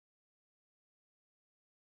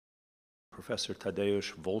Professor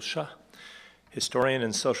Tadeusz Wolsza, historian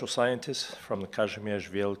and social scientist from the Kazimierz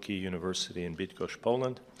Wielki University in Bydgoszcz,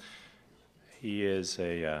 Poland. He is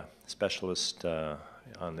a specialist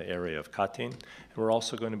on the area of Katyn. And we're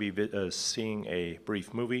also going to be seeing a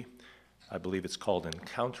brief movie. I believe it's called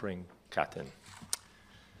Encountering Katyn.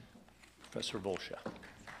 Professor Wolsza.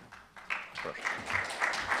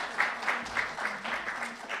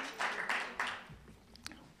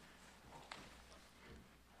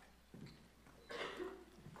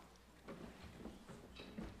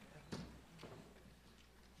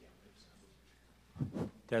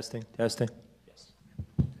 Testing, testing. Yes.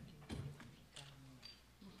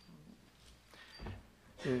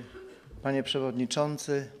 Panie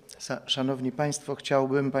Przewodniczący, Szanowni Państwo,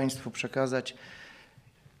 chciałbym Państwu przekazać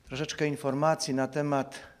troszeczkę informacji na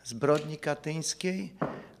temat zbrodni katyńskiej,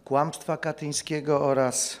 kłamstwa katyńskiego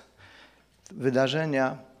oraz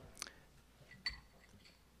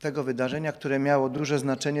tego wydarzenia, które miało duże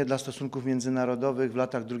znaczenie dla stosunków międzynarodowych w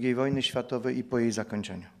latach II wojny światowej i po jej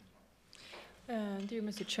zakończeniu. Dear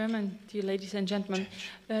Mr. Chairman, dear ladies and gentlemen,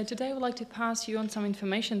 today I would like to pass you on some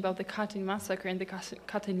information about the Katyn Massacre and the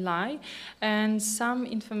Katyn Lie, and some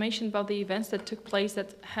information about the events that took place that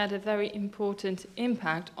had a very important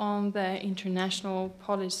impact on the international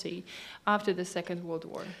policy after the Second World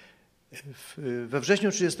War. We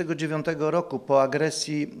wrześniu 1939 roku, po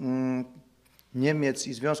agresji Niemiec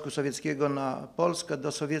i Związku Sowieckiego na Polskę,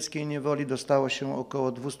 do sowieckiej niewoli dostało się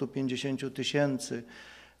około 250 000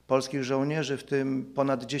 polskich żołnierzy, w tym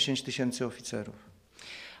ponad 10 000 oficerów.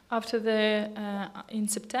 In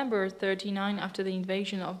September 1939, after the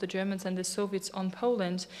invasion of the Germans and the Soviets on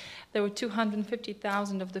Poland, there were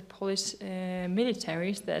 250,000 of the Polish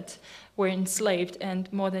militaries that were enslaved,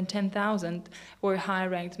 and more than 10,000 were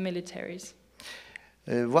high-ranked militaries.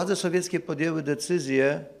 Władze sowieckie podjęły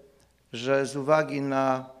decyzję, że z uwagi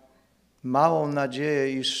na małą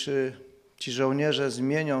nadzieję, iż ci żołnierze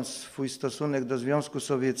zmienią swój stosunek do Związku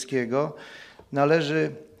Sowieckiego,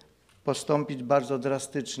 należy postąpić bardzo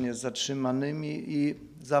drastycznie z zatrzymanymi i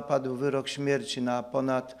zapadł wyrok śmierci na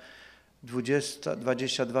ponad 22 000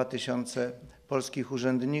 polskich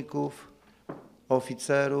urzędników,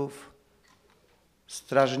 oficerów,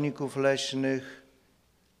 strażników leśnych,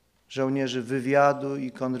 żołnierzy wywiadu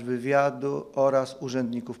i kontrwywiadu oraz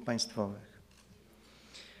urzędników państwowych.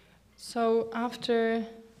 So after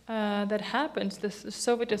that happened, the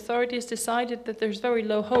Soviet authorities decided that there's very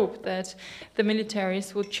low hope that the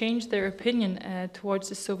militaries would change their opinion towards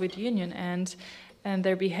the Soviet Union and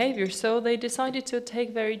their behavior. So they decided to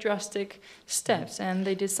take very drastic steps, and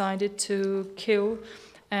they decided to kill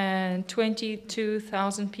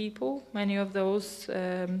 22,000 people, many of those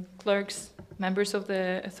clerks, members of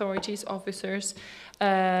the authorities, officers,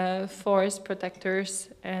 forest protectors,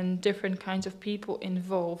 and different kinds of people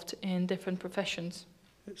involved in different professions.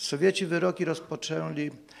 Sowieci wyroki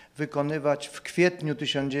rozpoczęli wykonywać w kwietniu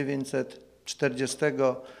 1940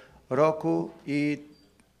 roku i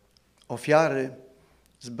ofiary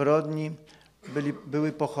zbrodni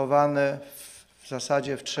były pochowane w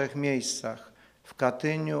zasadzie w 3 miejscach: w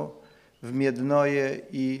Katyniu, w Miednoje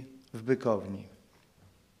i w Bykowni.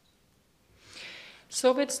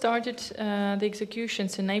 Soviets started the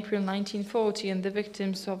executions in April 1940, and the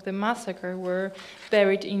victims of the massacre were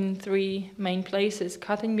buried in 3 main places: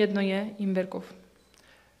 Katyn, Miednoje i Bydgoszcz.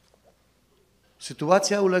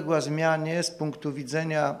 Sytuacja uległa zmianie z punktu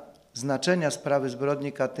widzenia znaczenia sprawy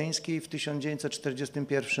zbrodni katyńskiej w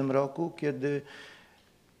 1941 roku, kiedy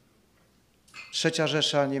III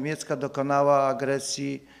Rzesza Niemiecka dokonała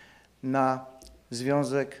agresji na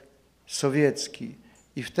Związek Sowiecki.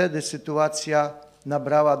 I wtedy sytuacja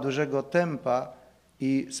nabrała dużego tempa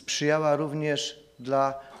i sprzyjała również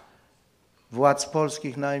dla władz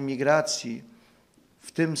polskich na emigracji,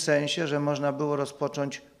 w tym sensie, że można było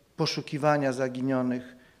rozpocząć poszukiwania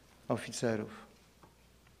zaginionych oficerów.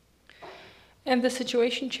 And the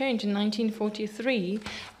situation changed in 1943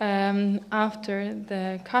 after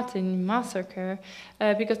the Katyn Massacre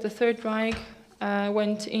because the Third Reich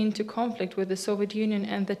went into conflict with the Soviet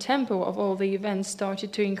Union, and the tempo of all the events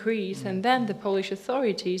started to increase, and then the Polish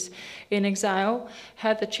authorities in exile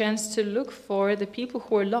had the chance to look for the people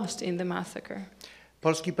who were lost in the massacre.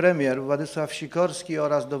 Polski premier Władysław Sikorski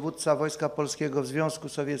oraz dowódca Wojska Polskiego w Związku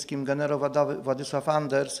Sowieckim generał Władysław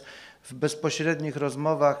Anders w bezpośrednich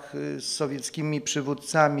rozmowach z sowieckimi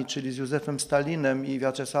przywódcami, czyli z Józefem Stalinem i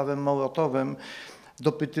Wiaczesławem Mołotowem,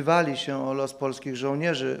 dopytywali się o los polskich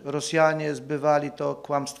żołnierzy. Rosjanie zbywali to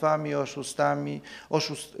kłamstwami,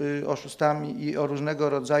 oszustami i o różnego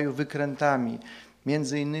rodzaju wykrętami.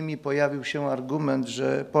 Między innymi pojawił się argument,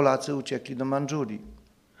 że Polacy uciekli do Mandżurii.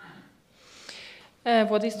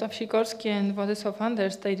 Władysław Sikorski and Władysław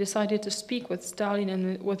Anders, they decided to speak with Stalin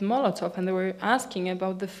and with Molotov, and they were asking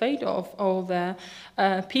about the fate of all the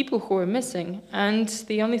people who were missing. And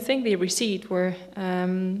the only thing they received were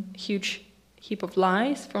huge heap of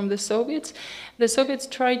lies from the Soviets. The Soviets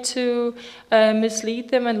tried to mislead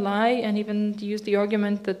them and lie, and even use the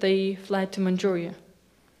argument that they fled to Manchuria.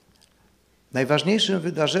 Najważniejszym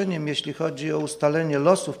wydarzeniem, jeśli chodzi o ustalenie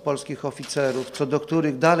losów polskich oficerów, co do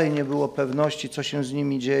których dalej nie było pewności, co się z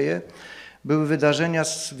nimi dzieje, były wydarzenia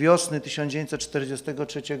z wiosny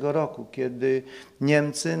 1943 roku, kiedy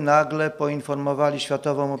Niemcy nagle poinformowali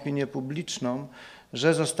światową opinię publiczną,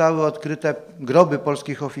 że zostały odkryte groby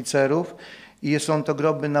polskich oficerów i są to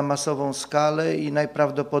groby na masową skalę i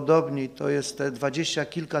najprawdopodobniej to jest te 20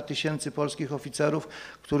 kilka tysięcy polskich oficerów,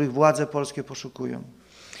 których władze polskie poszukują.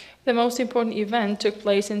 The most important event took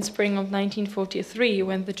place in spring of 1943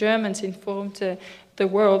 when the Germans informed the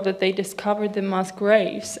world that they discovered the mass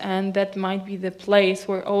graves and that might be the place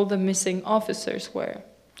where all the missing officers were.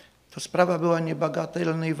 To sprawa była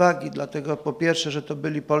niebagatelnej wagi, dlatego po pierwsze, że to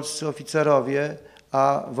byli polscy oficerowie,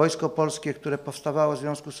 a wojsko polskie, które powstawało w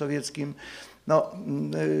Związku Sowieckim,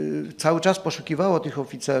 cały czas poszukiwało tych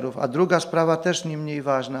oficerów, a druga sprawa też nie mniej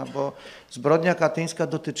ważna, bo zbrodnia katyńska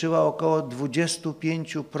dotyczyła około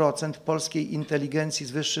 25% polskiej inteligencji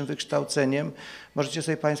z wyższym wykształceniem. Możecie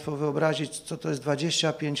sobie Państwo wyobrazić, co to jest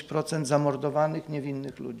 25% zamordowanych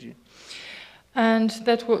niewinnych ludzi. And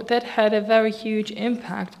that had a very huge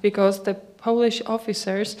impact because the Polish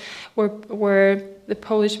officers were the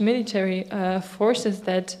Polish military forces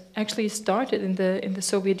that actually started in the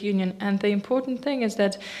Soviet Union. And the important thing is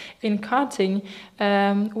that in Katyn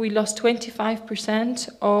we lost 25%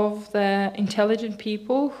 of the intelligent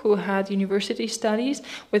people who had university studies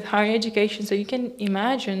with higher education. So you can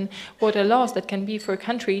imagine what a loss that can be for a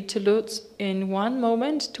country to lose in one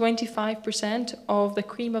moment 25% of the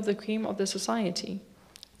cream of the society.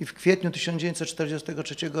 I w kwietniu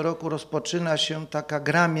 1943 roku rozpoczyna się taka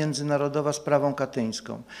gra międzynarodowa z sprawą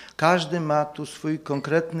katyńską. Każdy ma tu swój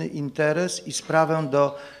konkretny interes i sprawę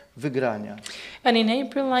do wygrania. And in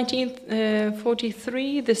April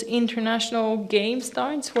 1943, this international game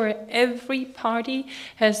starts where every party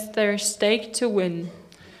has their stake to win.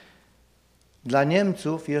 Dla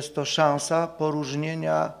Niemców jest to szansa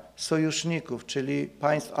poróżnienia sojuszników, czyli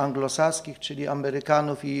państw anglosaskich, czyli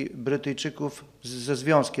Amerykanów i Brytyjczyków ze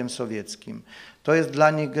Związkiem Sowieckim. To jest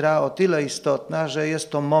dla nich gra o tyle istotna, że jest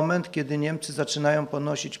to moment, kiedy Niemcy zaczynają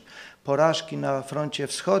ponosić porażki na froncie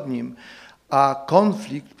wschodnim, a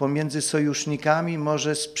konflikt pomiędzy sojusznikami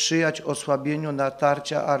może sprzyjać osłabieniu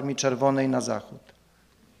natarcia Armii Czerwonej na zachód.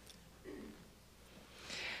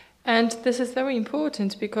 And this is very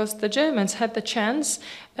important because the Germans had the chance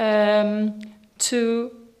to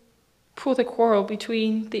put a quarrel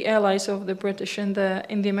between the allies of the British and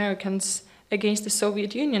the Americans against the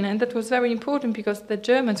Soviet Union, and that was very important because the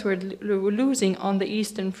Germans were losing on the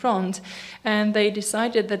Eastern Front, and they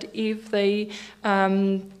decided that if they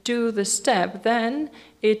do the step, then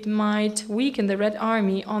it might weaken the Red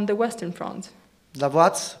Army on the Western Front. Dla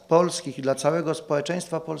władz polskich i dla całego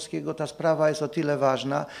społeczeństwa polskiego ta sprawa jest o tyle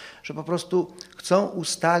ważna, że po prostu chcą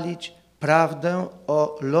ustalić prawdę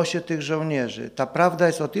o losie tych żołnierzy. Ta prawda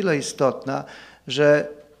jest o tyle istotna, że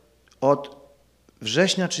od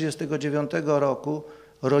września 1939 roku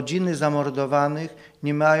rodziny zamordowanych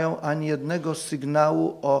nie mają ani jednego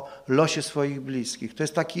sygnału o losie swoich bliskich. To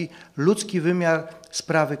jest taki ludzki wymiar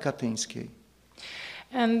sprawy katyńskiej.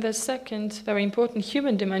 And the second very important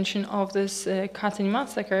human dimension of this Katyn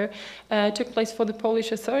massacre took place for the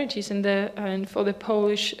Polish authorities and for the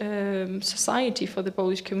Polish society, for the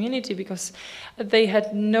Polish community, because they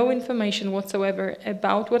had no information whatsoever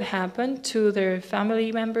about what happened to their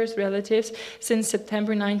family members, relatives since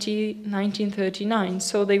September 1939.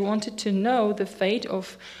 So they wanted to know the fate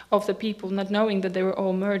of the people, not knowing that they were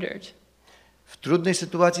all murdered. W trudnej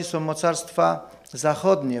sytuacji są mocarstwa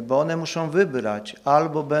zachodnie, bo one muszą wybrać,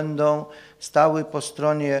 albo będą stały po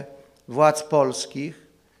stronie władz polskich,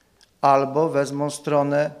 albo wezmą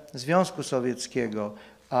stronę Związku Sowieckiego.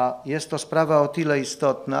 A jest to sprawa o tyle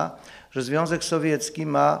istotna, że Związek Sowiecki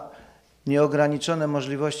ma nieograniczone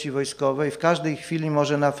możliwości wojskowe i w każdej chwili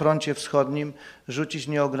może na froncie wschodnim rzucić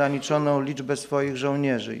nieograniczoną liczbę swoich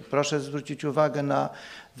żołnierzy. I proszę zwrócić uwagę na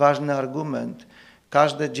ważny argument.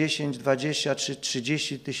 Każde 10, 20 czy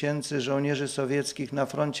 30 tysięcy żołnierzy sowieckich na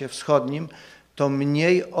froncie wschodnim to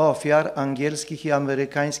mniej ofiar angielskich i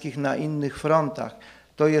amerykańskich na innych frontach.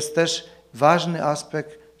 To jest też ważny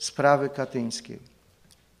aspekt sprawy katyńskiej.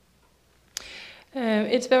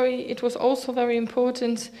 It was also very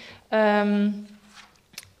important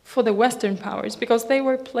for the Western powers because they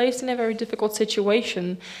were placed in a very difficult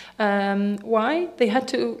situation. Why? They had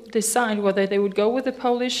to decide whether they would go with the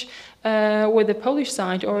Polish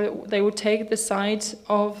side or they would take the side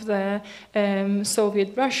of the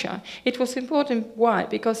Soviet Russia. It was important. Why?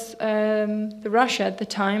 Because the Russia at the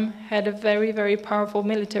time had a very, very powerful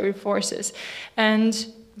military forces, and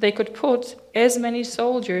they could put as many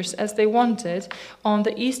soldiers as they wanted on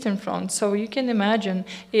the Eastern Front. So you can imagine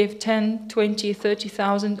if 10, 20,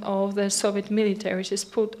 30,000 of the Soviet militaries is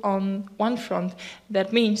put on one front,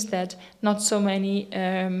 that means that not so many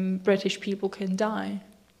British people can die.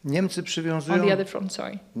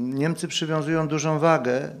 Niemcy przywiązują dużą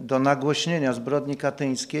wagę do nagłośnienia zbrodni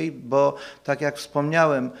katyńskiej, bo tak jak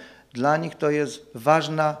wspomniałem, dla nich to jest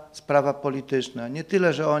ważna sprawa polityczna. Nie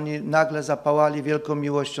tyle, że oni nagle zapałali wielką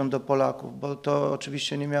miłością do Polaków, bo to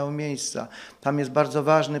oczywiście nie miało miejsca. Tam jest bardzo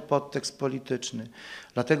ważny podtekst polityczny.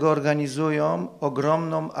 Dlatego organizują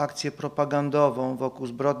ogromną akcję propagandową wokół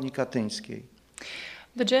zbrodni katyńskiej.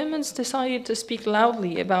 The Germans decided to speak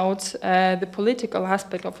loudly about the political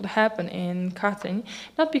aspect of what happened in Katyn,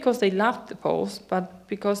 not because they loved the Poles, but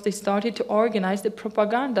because they started to organize the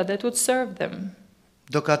propaganda that would serve them.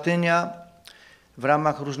 Do Katynia w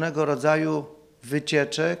ramach różnego rodzaju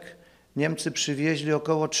wycieczek Niemcy przywieźli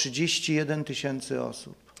około 31 000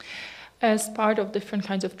 osób. As part of different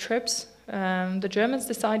kinds of trips, the Germans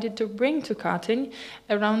decided to bring to Katyn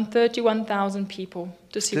around 31,000 people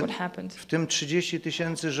to see what happened. W tym 30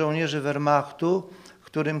 000 żołnierzy Wehrmachtu,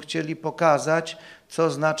 którym chcieli pokazać, co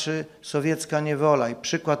znaczy sowiecka niewola. I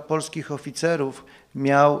przykład polskich oficerów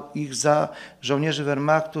miał ich żołnierzy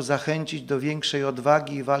Wehrmachtu zachęcić do większej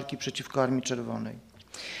odwagi i walki przeciwko Armii Czerwonej.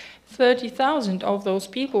 30,000 of those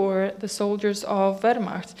people were the soldiers of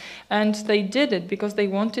Wehrmacht, and they did it because they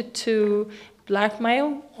wanted to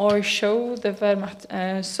blackmail or show the Wehrmacht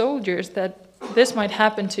soldiers that this might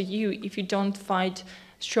happen to you if you don't fight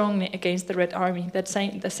strongly against the Red Army.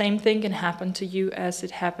 The same thing can happen to you as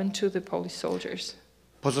it happened to the Polish soldiers.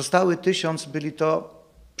 Pozostały 1000 byli to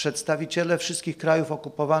przedstawiciele wszystkich krajów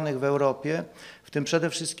okupowanych w Europie, w tym przede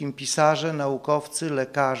wszystkim pisarze, naukowcy,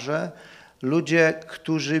 lekarze, ludzie,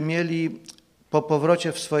 którzy mieli po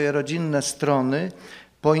powrocie w swoje rodzinne strony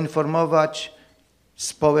poinformować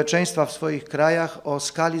społeczeństwa w swoich krajach o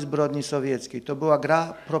skali zbrodni sowieckiej. To była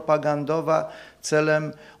gra propagandowa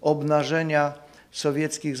celem obnażenia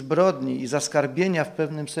sowieckich zbrodni i zaskarbienia w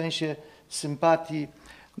pewnym sensie sympatii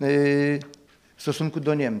w stosunku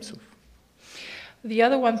do Niemców. The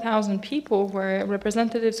other 1,000 people were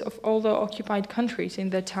representatives of all the occupied countries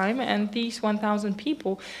in that time, and these 1,000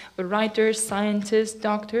 people were writers, scientists,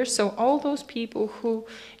 doctors, so all those people who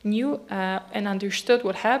knew and understood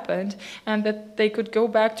what happened, and that they could go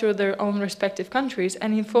back to their own respective countries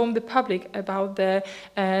and inform the public about the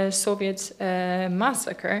Soviet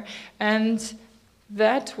massacre, and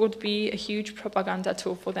that would be a huge propaganda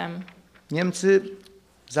tool for them. Niemcy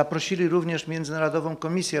zaprosili również Międzynarodową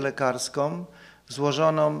Komisję Lekarską,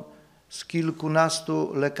 złożoną z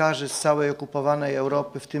kilkunastu lekarzy z całej okupowanej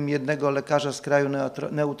Europy, w tym jednego lekarza z kraju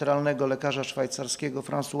neutralnego, lekarza szwajcarskiego,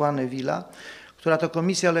 François Neville'a, która to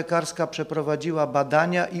komisja lekarska przeprowadziła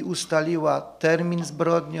badania i ustaliła termin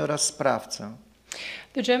zbrodni oraz sprawcę.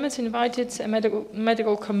 The Germans invited a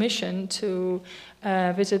medical commission to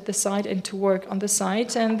visit the site and to work on the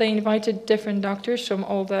site, and they invited different doctors from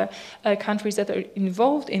all the countries that are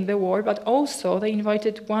involved in the war, but also they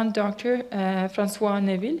invited one doctor, François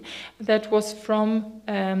Neville, that was from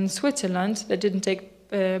Switzerland, that didn't take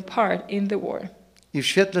part in the war. I w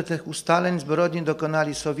świetle tych ustaleń zbrodni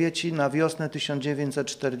dokonali Sowieci na wiosnę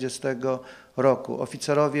 1940 roku.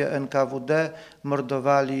 Oficerowie NKWD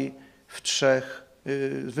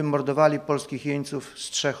wymordowali polskich jeńców z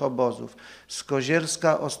 3 obozów, z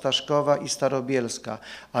Kozielska, Ostaszkowa i Starobielska,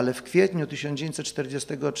 ale w kwietniu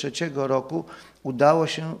 1943 roku udało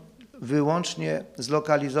się wyłącznie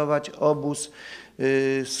zlokalizować obóz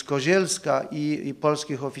z Kozielska i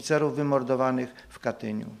polskich oficerów wymordowanych w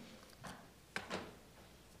Katyniu.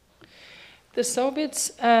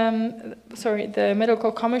 The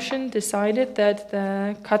medical commission decided that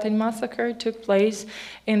the Katyn massacre took place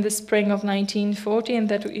in the spring of 1940 and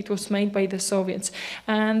that it was made by the Soviets.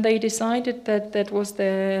 And they decided that that was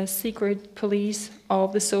the secret police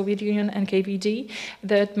of the Soviet Union and KVD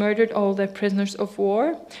that murdered all the prisoners of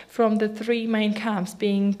war from the 3 main camps,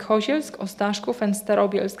 being Kozielsk, Ostaszków and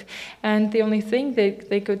Starobielsk. And the only thing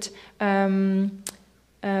they could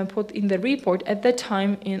put in the report at that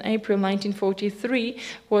time in April 1943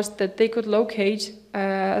 was that they could locate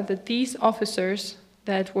that these officers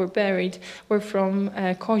that were buried were from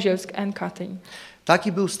Kozielsk and Katyn.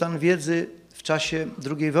 Taki był stan wiedzy w czasie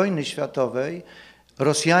II wojny światowej,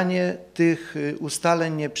 Rosjanie tych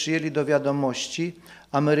ustaleń nie przyjęli do wiadomości.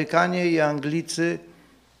 Amerykanie i Anglicy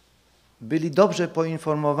byli dobrze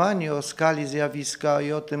poinformowani o skali zjawiska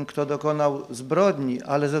i o tym, kto dokonał zbrodni,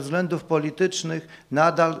 ale ze względów politycznych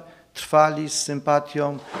nadal trwali z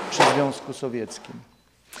sympatią przy Związku Sowieckim.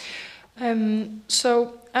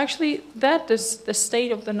 So actually that is the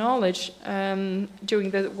state of the knowledge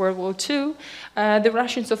during the World War II. The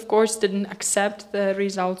Russians of course didn't accept the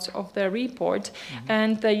results of their report,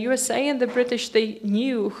 and the USA and the British, they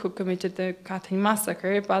knew who committed the Katyn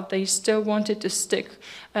massacre, but they still wanted to stick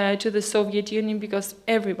to the Soviet Union because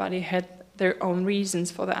everybody had their own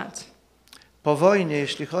reasons for that. Po wojnie,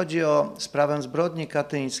 jeśli chodzi o sprawę zbrodni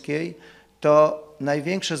katyńskiej, to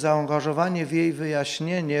największe zaangażowanie w jej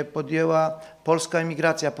wyjaśnienie podjęła polska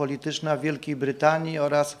emigracja polityczna w Wielkiej Brytanii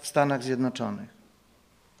oraz w Stanach Zjednoczonych.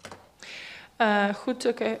 Who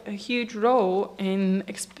took a huge role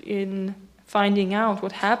in finding out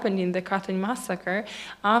what happened in the Katyn massacre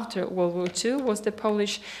after World War II was the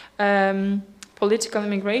Polish political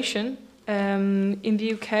immigration in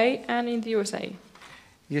the UK and in the USA.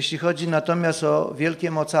 Jeśli chodzi natomiast o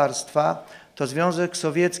wielkie mocarstwa, to Związek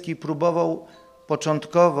Sowiecki próbował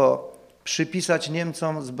początkowo przypisać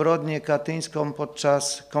Niemcom zbrodnię katyńską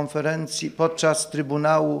podczas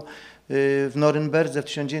Trybunału w Norymberdze w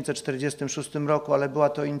 1946 roku, ale była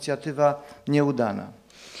to inicjatywa nieudana.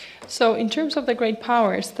 So in terms of the great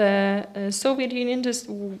powers, the Soviet Union just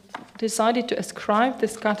decided to ascribe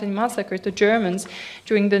this Katyn massacre to Germans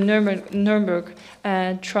during the Nuremberg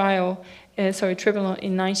tribunal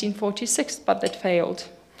in 1946, but that failed.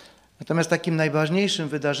 Natomiast takim najważniejszym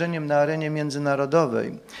wydarzeniem na arenie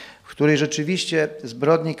międzynarodowej, w której rzeczywiście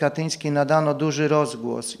zbrodni katyńskiej nadano duży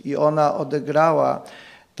rozgłos i ona odegrała,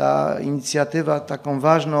 ta inicjatywa, taką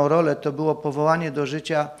ważną rolę, to było powołanie do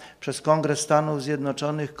życia przez Kongres Stanów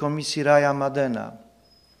Zjednoczonych Komisji Raya Madena.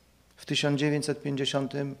 W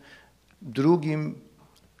 1952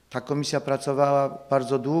 ta komisja pracowała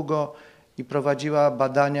bardzo długo i prowadziła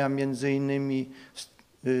badania między innymi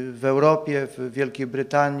w Europie, w Wielkiej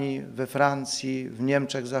Brytanii, we Francji, w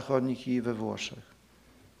Niemczech Zachodnich i we Włoszech.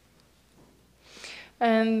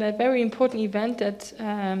 And a very important event that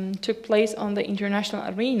took place on the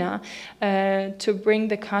international arena to bring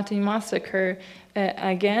the Katyn massacre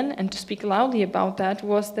again and to speak loudly about that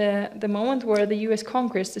was the moment where the US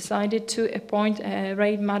Congress decided to appoint a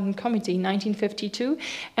Reich-Madden committee in 1952,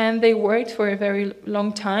 and they worked for a very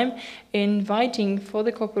long time inviting for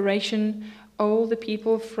the cooperation all the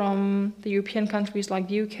people from the European countries like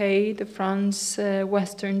the UK, the France,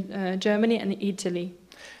 Western Germany and Italy.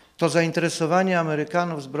 To zainteresowanie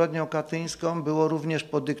Amerykanów zbrodnią katyńską było również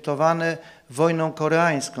podyktowane wojną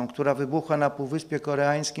koreańską, która wybuchła na Półwyspie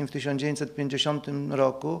Koreańskim w 1950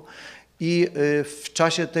 roku i w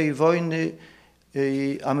czasie tej wojny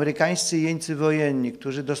amerykańscy jeńcy wojenni,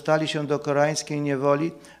 którzy dostali się do koreańskiej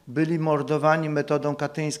niewoli, byli mordowani metodą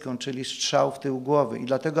katyńską, czyli strzał w tył głowy. I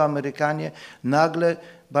dlatego Amerykanie nagle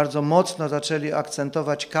bardzo mocno zaczęli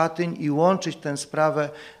akcentować Katyń i łączyć tę sprawę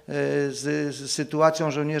z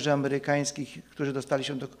sytuacją żołnierzy amerykańskich, którzy dostali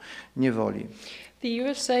się do niewoli. The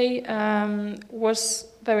USA was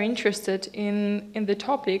very interested in the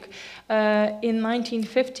topic in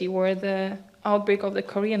 1950, where the outbreak of the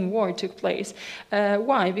Korean War took place.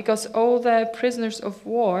 Why? Because all the prisoners of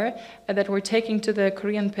war that were taken to the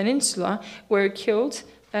Korean peninsula were killed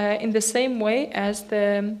in the same way as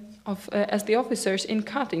the officers in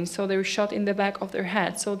Katyn, so they were shot in the back of their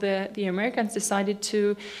head. So the Americans decided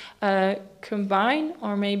to combine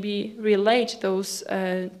or maybe relate those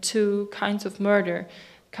two kinds of murder,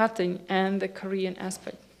 Katyn and the Korean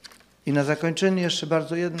aspect. I na zakończenie jeszcze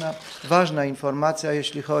bardzo jedna ważna informacja,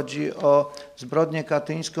 jeśli chodzi o zbrodnię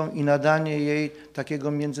katyńską i nadanie jej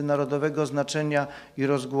takiego międzynarodowego znaczenia i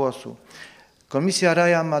rozgłosu. Komisja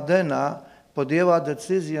Raya Maddena podjęła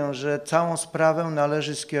decyzję, że całą sprawę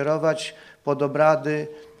należy skierować pod obrady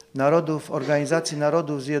Organizacji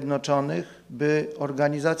Narodów Zjednoczonych, by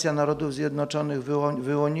Organizacja Narodów Zjednoczonych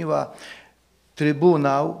wyłoniła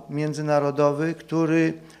Trybunał Międzynarodowy,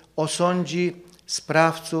 który osądzi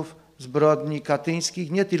sprawców zbrodni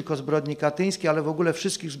katyńskich, nie tylko zbrodni katyńskiej, ale w ogóle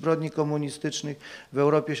wszystkich zbrodni komunistycznych w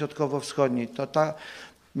Europie Środkowo-Wschodniej.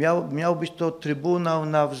 Miał być to trybunał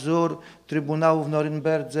na wzór Trybunału w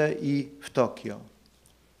Norymberdze i w Tokio.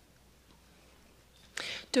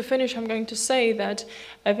 To finish, I'm going to say that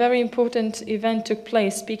a very important event took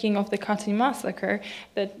place, speaking of the Katyn massacre,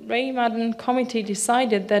 that Reich-Madden committee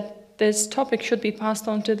decided that this topic should be passed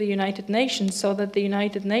on to the United Nations, so that the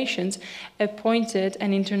United Nations appointed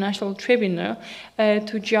an international tribunal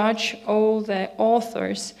to judge all the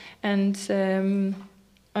authors and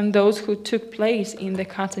on those who took place in the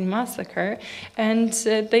Katyn Massacre, and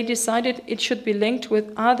they decided it should be linked with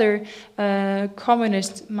other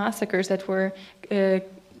communist massacres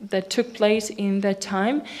that took place in that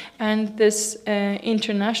time, and this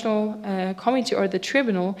international committee or the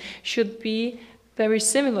tribunal should be very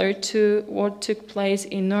similar to what took place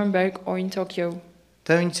in Nuremberg or in Tokyo.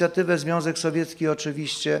 Tę inicjatywę Związek Sowiecki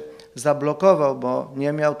oczywiście zablokował, bo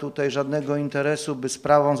nie miał tutaj żadnego interesu, by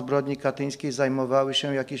sprawą zbrodni katyńskiej zajmowały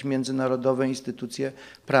się jakieś międzynarodowe instytucje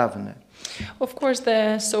prawne. Of course,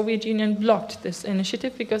 the Soviet Union blocked this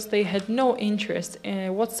initiative because they had no interest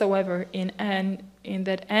whatsoever in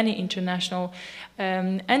that any international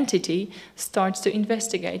entity starts to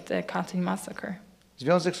investigate the Katyn Massacre.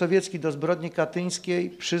 Związek Sowiecki do zbrodni katyńskiej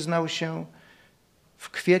przyznał się w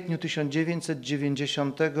kwietniu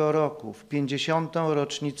 1990 roku, w 50.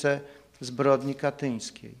 rocznicę zbrodni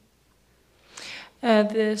katyńskiej.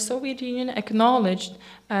 The Soviet Union acknowledged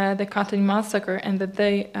the Katyn Massacre and that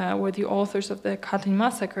they were the authors of the Katyn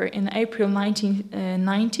Massacre in April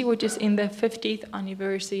 1990, which is in the 50th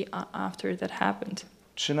anniversary after that happened.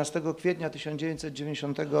 13 kwietnia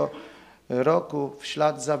 1990 roku, w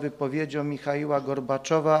ślad za wypowiedzią Michaiła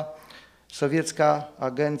Gorbaczowa, sowiecka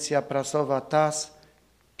agencja prasowa TASS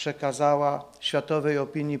przekazała światowej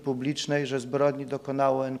opinii publicznej, że zbrodni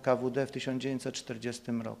dokonało NKWD w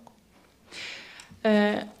 1940 roku.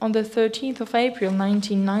 On the 13th of April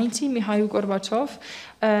 1990, Mikhail Gorbachev,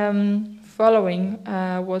 following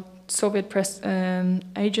what Soviet press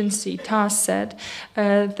agency TASS said,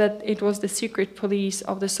 that it was the secret police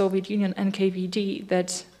of the Soviet Union, NKVD,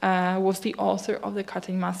 that was the author of the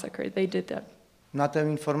Katyn Massacre. They did that. Na tę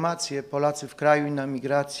informację Polacy w kraju i na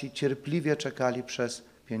migracji cierpliwie czekali przez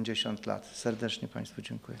 50 lat. Serdecznie Państwu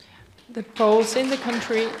dziękuję. The Poles in the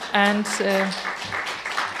country and the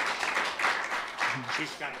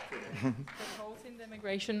Poles in the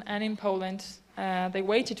immigration and in Poland, they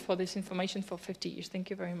waited for this information for 50 years.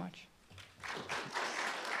 Thank you very much.